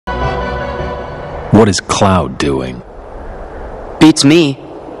What is Cloud doing? Beats me.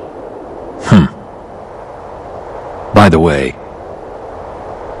 By the way,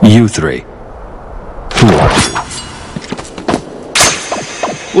 you three, who are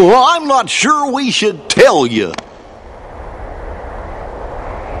you? Well, I'm not sure we should tell you.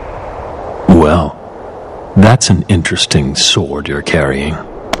 Well, that's an interesting sword you're carrying.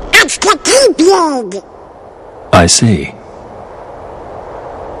 It's the Keyblade! I see.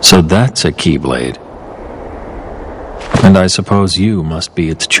 So that's a Keyblade. And I suppose you must be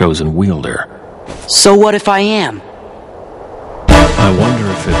its chosen wielder. So what if I am? I wonder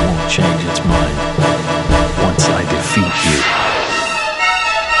if it won't change its mind once I defeat you.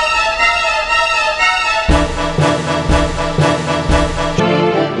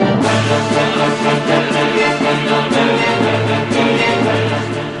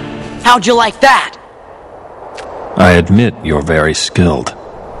 How'd you like that? I admit you're very skilled.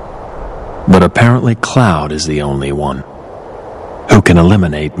 But apparently Cloud is the only one who can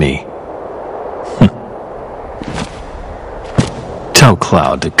eliminate me. Tell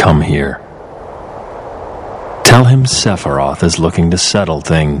Cloud to come here. Tell him Sephiroth is looking to settle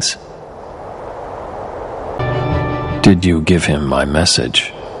things. Did you give him my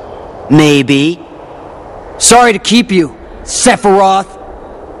message? Maybe. Sorry to keep you, Sephiroth.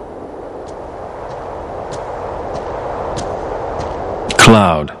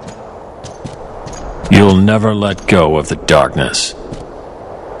 Cloud, you'll never let go of the darkness.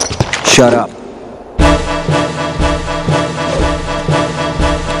 Shut up.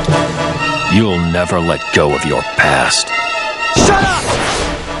 You'll never let go of your past. Shut up!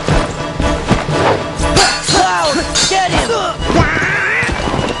 Cloud, get him!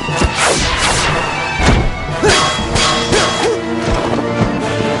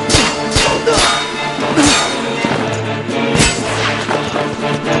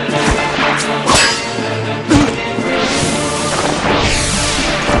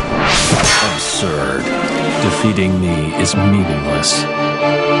 Absurd. Defeating me is meaningless.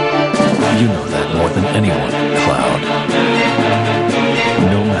 You know that more than anyone, Cloud.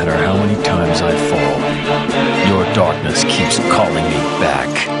 No matter how many times I fall, your darkness keeps calling me back.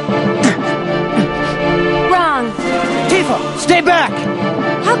 Wrong. Tifa, stay back!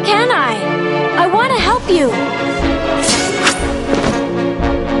 How can I? I want to help you.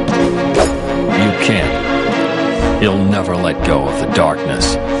 You can't. He'll never let go of the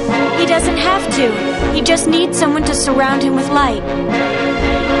darkness. He doesn't have to. He just needs someone to surround him with light.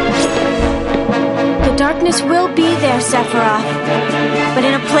 The darkness will be there, Sephiroth, but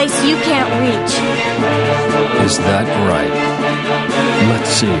in a place you can't reach. Is that right? Let's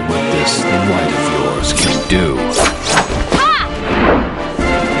see what this light of yours can do. Ha!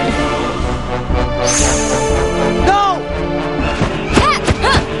 No!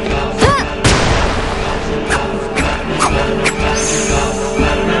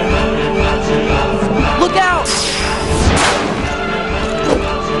 Look out!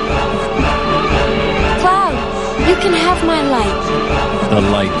 You can have my light. The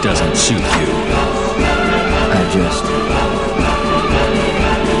light doesn't suit you. I just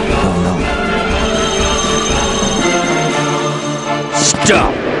don't know.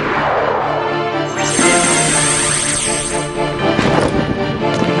 Stop!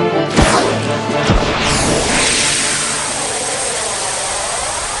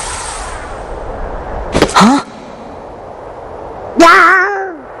 Huh?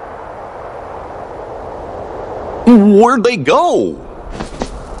 Where'd they go?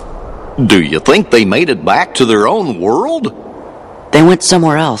 Do you think they made it back to their own world? They went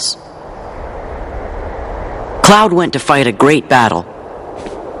somewhere else. Cloud went to fight a great battle,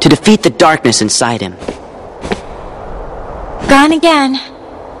 to defeat the darkness inside him. Gone again.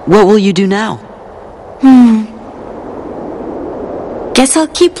 What will you do now? Guess I'll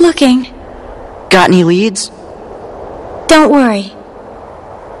keep looking. Got any leads? Don't worry.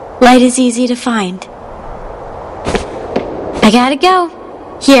 Light is easy to find. I gotta go.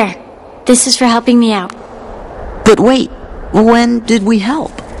 Here, this is for helping me out. But wait, when did we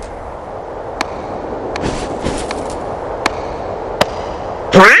help?